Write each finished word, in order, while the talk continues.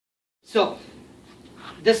So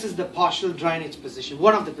this is the postural drainage position.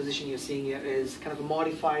 One of the position you're seeing here is kind of a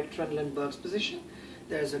modified Trendelenburg's position.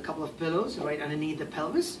 There's a couple of pillows right underneath the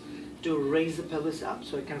pelvis to raise the pelvis up,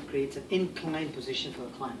 so it kind of creates an inclined position for the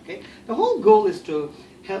client. Okay, the whole goal is to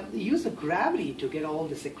help use the gravity to get all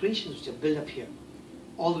the secretions which are built up here,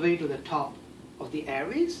 all the way to the top of the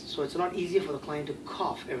airways, so it's a lot easier for the client to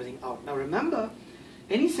cough everything out. Now remember,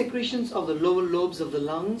 any secretions of the lower lobes of the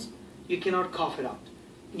lungs, you cannot cough it out.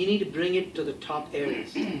 You need to bring it to the top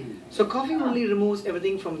areas. So coughing only removes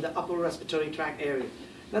everything from the upper respiratory tract area.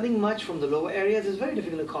 Nothing much from the lower areas. It's very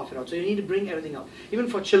difficult to cough it out. So you need to bring everything out. Even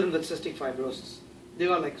for children with cystic fibrosis, they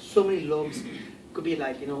got like so many lobes, could be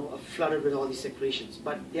like, flooded with all these secretions.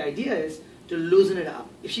 But the idea is to loosen it up.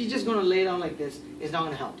 If she's just going to lay down like this, it's not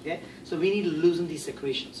going to help. Okay? So we need to loosen these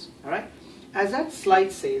secretions. All right? As that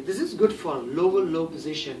slide says, this is good for a lower lobe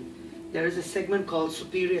position. There is a segment called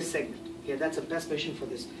superior segment. Okay, that's the best position for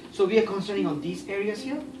this. So we are concentrating on these areas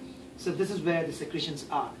here. So this is where the secretions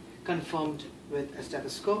are confirmed with a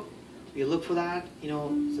stethoscope. We look for that,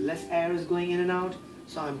 so less air is going in and out.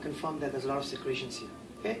 So I'm confirmed that there's a lot of secretions here.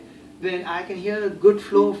 Okay, when I can hear a good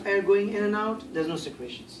flow of air going in and out, there's no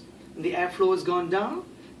secretions. When the airflow has gone down,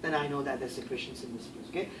 then I know that there's secretions in this place.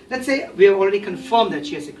 Okay, let's say we have already confirmed that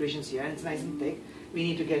she has secretions here and it's nice and thick. We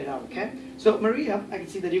need to get it out, okay? So Maria, I can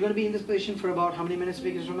see that you're going to be in this position for about how many minutes,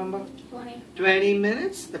 please remember? 20. 20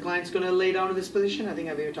 minutes. The client's going to lay down in this position. I think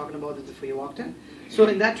we were talking about this before you walked in. So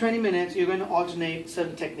in that 20 minutes, you're going to alternate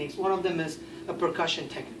certain techniques. One of them is a percussion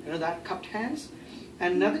technique. That cupped hands.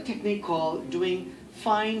 And another technique called doing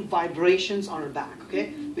fine vibrations on her back,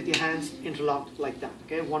 okay? With your hands interlocked like that,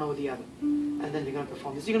 okay? One over the other. And then we're going to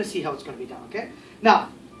perform this. You're going to see how it's going to be done, okay? Now,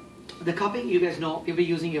 the cupping, you guys know, you'll be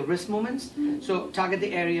using your wrist movements. So target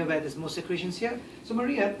the area where there's more secretions here. So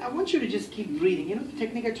Maria, I want you to just keep breathing. The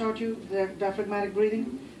technique I taught you, the diaphragmatic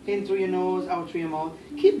breathing? In through your nose, out through your mouth.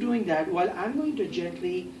 Keep doing that while I'm going to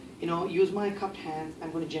gently, use my cupped hands.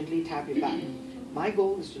 I'm going to gently tap your back. My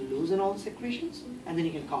goal is to loosen all the secretions, and then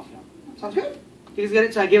you can cough it out. Sounds good? You guys get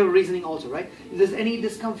it? So I gave a reasoning also, right? If there's any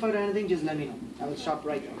discomfort or anything, just let me know. I will stop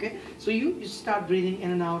right there, okay? So you start breathing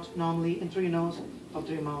in and out normally, in through your nose, out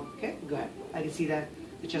through your mouth, okay? Go ahead. I can see that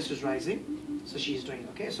the chest is rising, so she's doing it,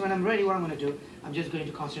 okay? So when I'm ready, what I'm going to do, I'm just going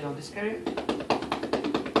to concentrate on this area.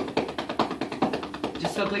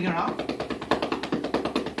 Just circling around.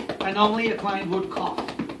 And normally a client would cough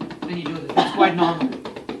when you do this. That's quite normal.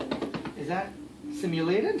 Is that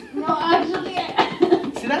simulated? No, actually.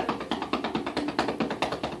 See that?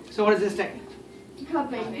 So what is this technique?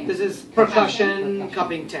 Cupping. This is percussion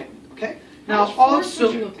cupping technique, okay? Now, Now how much force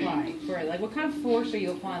would you also, apply for it? Like, what kind of force are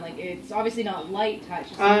you applying? Like, it's obviously not light touch.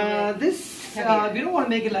 It's we don't want to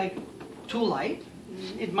make it like too light.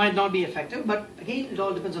 It might not be effective, but again, it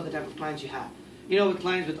all depends on the type of clients you have. With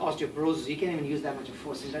clients with osteoporosis, you can't even use that much of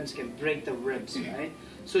force. Sometimes it can break the ribs, right?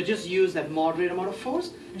 So just use that moderate amount of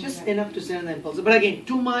force, just enough to send the impulse. But again,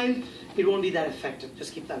 too mild, it won't be that effective.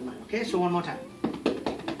 Just keep that in mind, okay? So one more time.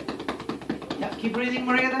 Yeah, keep breathing,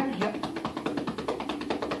 Maria, there. Yeah.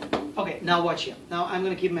 Okay, now watch here. Now I'm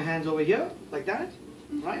going to keep my hands over here, like that,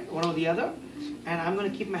 right? One or the other. And I'm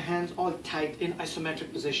going to keep my hands all tight in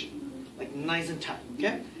isometric position, like nice and tight,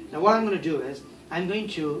 okay? Now what I'm going to do is, I'm going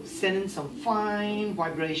to send in some fine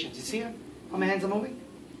vibrations. You see here? How my hands are moving?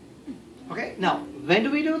 Okay, now, when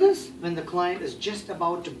do we do this? When the client is just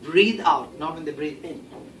about to breathe out, not when they breathe in.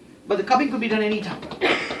 But the cupping could be done anytime,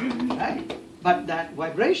 right? But that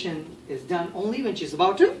vibration is done only when she's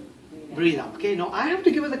about to breathe out. Okay, now I have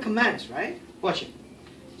to give her the commands, right? Watch it.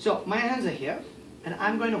 So, my hands are here, and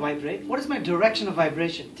I'm going to vibrate. What is my direction of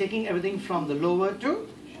vibration? Taking everything from the lower to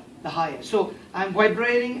the higher. So I'm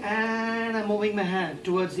vibrating and I'm moving my hand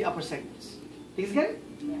towards the upper segments. You guys get it?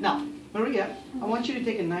 Yeah. Now, Maria, I want you to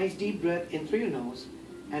take a nice deep breath in through your nose.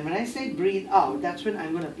 And when I say breathe out, that's when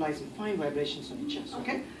I'm going to apply some fine vibrations on your chest,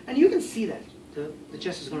 okay? And you can see that. The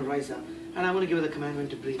chest is going to rise up. And I'm going to give her the command when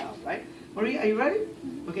to breathe out, right? Maria, are you ready?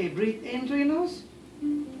 Okay, breathe in through your nose.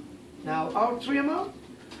 Now out through your mouth.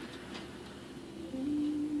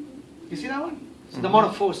 You see that one? So the amount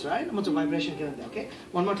of force, right? The amount of vibration given there, okay?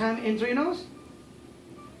 One more time, in through your nose.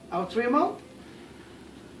 Out through your mouth.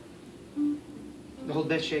 The whole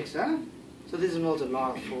bed shakes, huh? So this involves a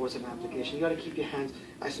lot of force and application. You got to keep your hands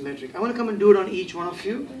isometric. I want to come and do it on each one of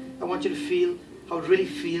you. I want you to feel how it really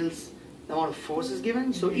feels the amount of force is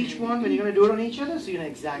given. So each one, when you're going to do it on each other, so you know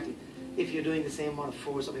exactly if you're doing the same amount of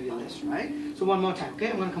force or maybe less, right? So one more time, okay?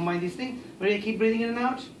 I'm going to combine these things. Ready to keep breathing in and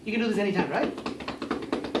out? You can do this anytime, right?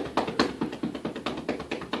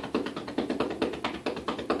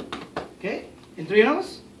 Okay, in through your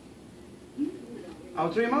nose,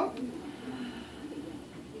 out through your mouth.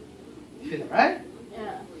 feel, right?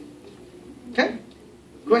 Yeah. Okay?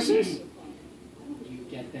 Questions? You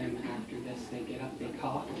get them after this, they get up, they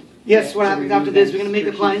cough. Yes, what To happens remove after this, any we're going to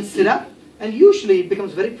make the client secretions. sit up, and usually it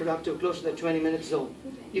becomes very productive close to the 20-minute zone.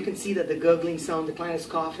 You can see that the gurgling sound, the client is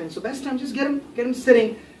coughing, so best time just get him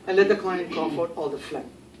sitting and let the client cough out all the phlegm.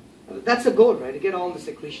 That's the goal, right? To get all the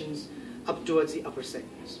secretions up towards the upper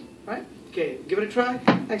segments, right? Okay, give it a try.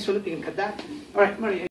 Thanks, Philip. You can cut that. All right, Maria.